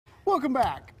Welcome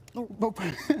back.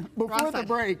 Before the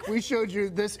break, we showed you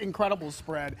this incredible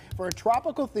spread for a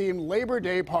tropical themed Labor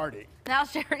Day party. Now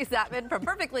Shari Zapman from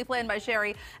Perfectly Planned by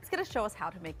Shari is going to show us how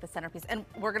to make the centerpiece. And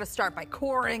we're going to start by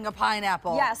coring a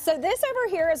pineapple. Yeah, so this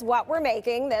over here is what we're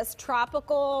making, this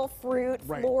tropical fruit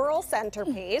floral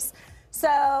centerpiece.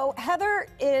 So Heather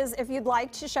is, if you'd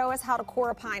like to show us how to core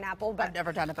a pineapple, but I've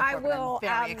never done it before, I will, but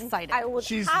I'm very excited. I will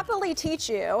happily teach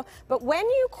you. But when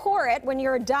you core it, when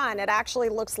you're done, it actually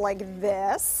looks like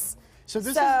this. So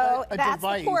this is a that's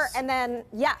device. The core, and then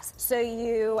yes, so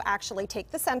you actually take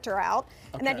the center out,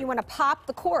 and then you want to pop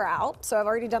the core out. So I've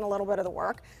already done a little bit of the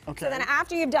work. Okay. So then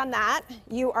after you've done that,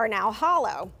 you are now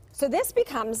hollow. So this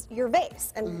becomes your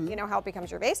vase, and you know how it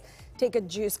becomes your vase. Take a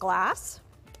juice glass.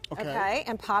 Okay,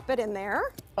 and pop it in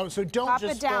there. Oh, so don't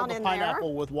just fill the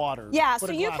pineapple with water. Yeah, so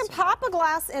you can pop a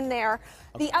glass in there.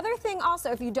 Okay. The other thing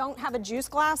also, if you don't have a juice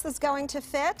glass that's going to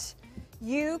fit,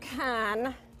 you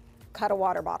can cut a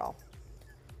water bottle.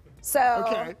 So,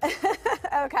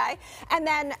 okay, and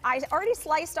then I already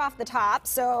sliced off the top,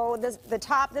 so the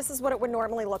top, this is what it would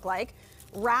normally look like.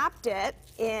 Wrapped it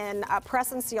in a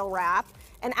press and seal wrap,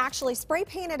 and actually spray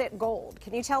painted it gold.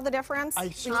 Can you tell the difference? I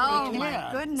certainly can. Oh my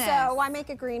goodness. So why make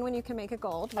it green when you can make it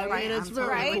gold? Right? I mean, it's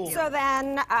very cool. So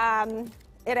then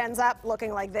it ends up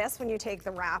looking like this when you take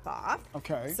the wrap off.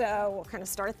 Okay. So we'll kind of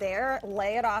start there,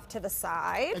 lay it off to the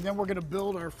side. And then we're going to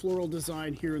build our floral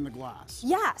design here in the glass.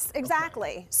 Yes, exactly.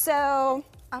 Okay. So.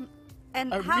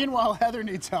 Meanwhile, Heather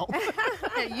needs help.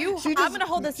 I'm going to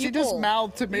hold this. She just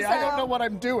mouthed to me, I don't know what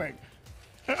I'm doing.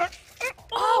 Good job.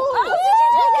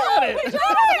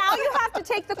 Now you have to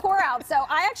take the core out. So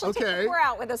I actually took the core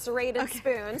out with a serrated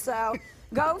spoon. So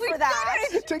go for that.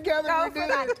 Together we did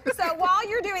it. So while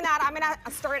you're doing that, I'm going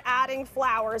to start adding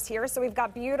flowers here. So we've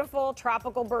got beautiful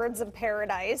tropical birds of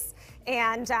paradise.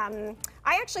 And I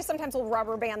actually sometimes will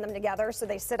rubber band them together so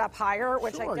they sit up higher,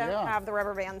 which I don't have the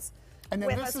rubber bands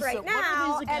with us right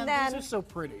now. And then these are so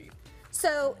pretty.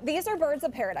 So these are birds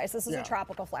of paradise. This is a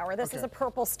tropical flower. This is a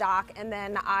purple stalk, and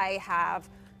then I have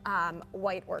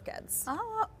white orchids.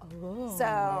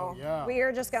 So we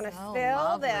are just going to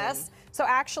fill this. So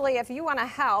actually, if you want to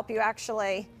help, you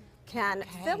actually can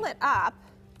fill it up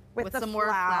with the some more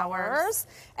flowers.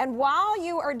 And while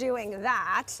you are doing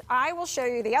that, I will show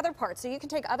you the other part. So you can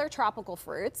take other tropical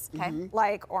fruits,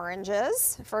 like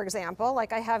oranges, for example,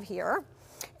 like I have here.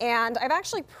 And I've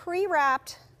actually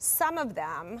pre-wrapped some of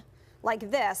them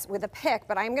like this with a pick,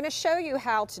 but I'm going to show you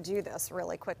how to do this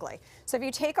really quickly. So if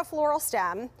you take a floral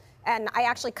stem, and I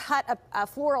actually cut a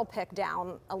floral pick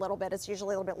down a little bit, it's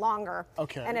usually a little bit longer,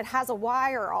 and it has a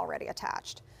wire already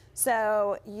attached.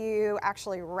 So you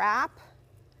actually wrap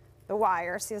the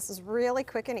wire. See, this is really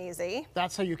quick and easy.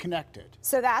 That's how you connect it.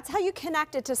 So that's how you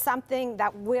connect it to something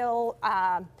that will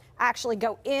actually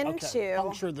go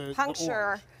into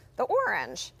puncture the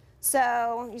orange.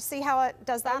 So you see how it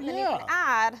does that? And then you can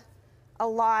add a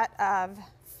lot of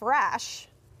fresh,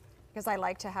 because I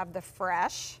like to have the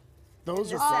fresh.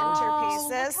 Those are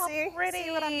centerpieces.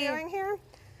 See what I'm doing here?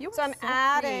 So I'm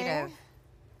adding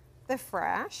the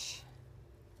fresh,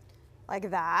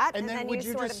 like that, and then you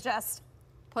sort of just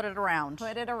put it around.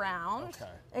 Put it around.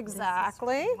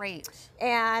 Exactly. Great.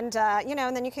 And you know,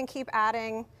 and then you can keep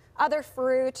adding other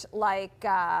fruit like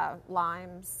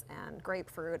limes and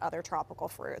grapefruit, other tropical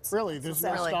fruits. Really, there's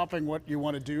no stopping what you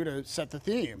want to do to set the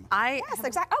theme. Yes,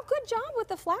 exactly. Oh, good job with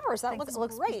the flowers. That looks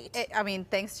great. I mean,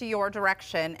 thanks to your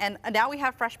direction. And now we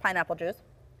have fresh pineapple juice.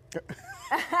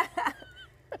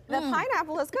 The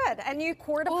pineapple is good, and you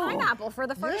cored a pineapple for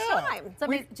the first time. So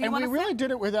we really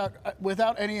did it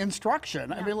without any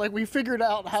instruction. I mean, like, we figured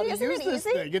out how to use this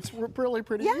thing. It's really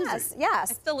pretty easy.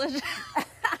 Yes. It's delicious.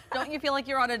 Don't you feel like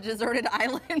you're on a deserted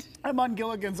island? I'm on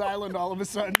Gilligan's Island all of a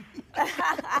sudden.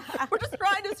 We're just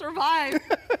trying to survive.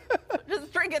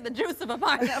 Just drinking the juice of a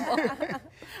pineapple.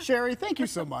 Shari, thank you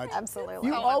so much. Absolutely.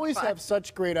 You always have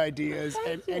such great ideas,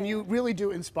 and you really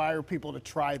do inspire people to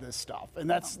try this stuff, and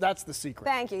that's the secret.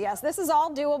 Thank you. Yes, this is all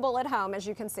doable at home, as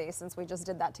you can see, since we just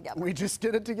did that together. We just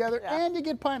did it together, and you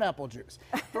get pineapple juice.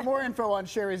 For more info on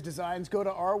Shari's designs, go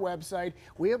to our website.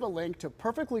 We have a link to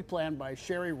Perfectly Planned by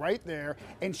Shari right there,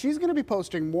 and she's going to be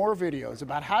posting more videos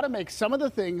about how to make some of the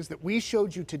things that we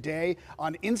showed you today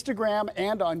on Instagram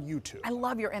and on YouTube. I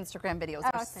love your Instagram videos.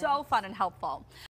 They're so fun and helpful.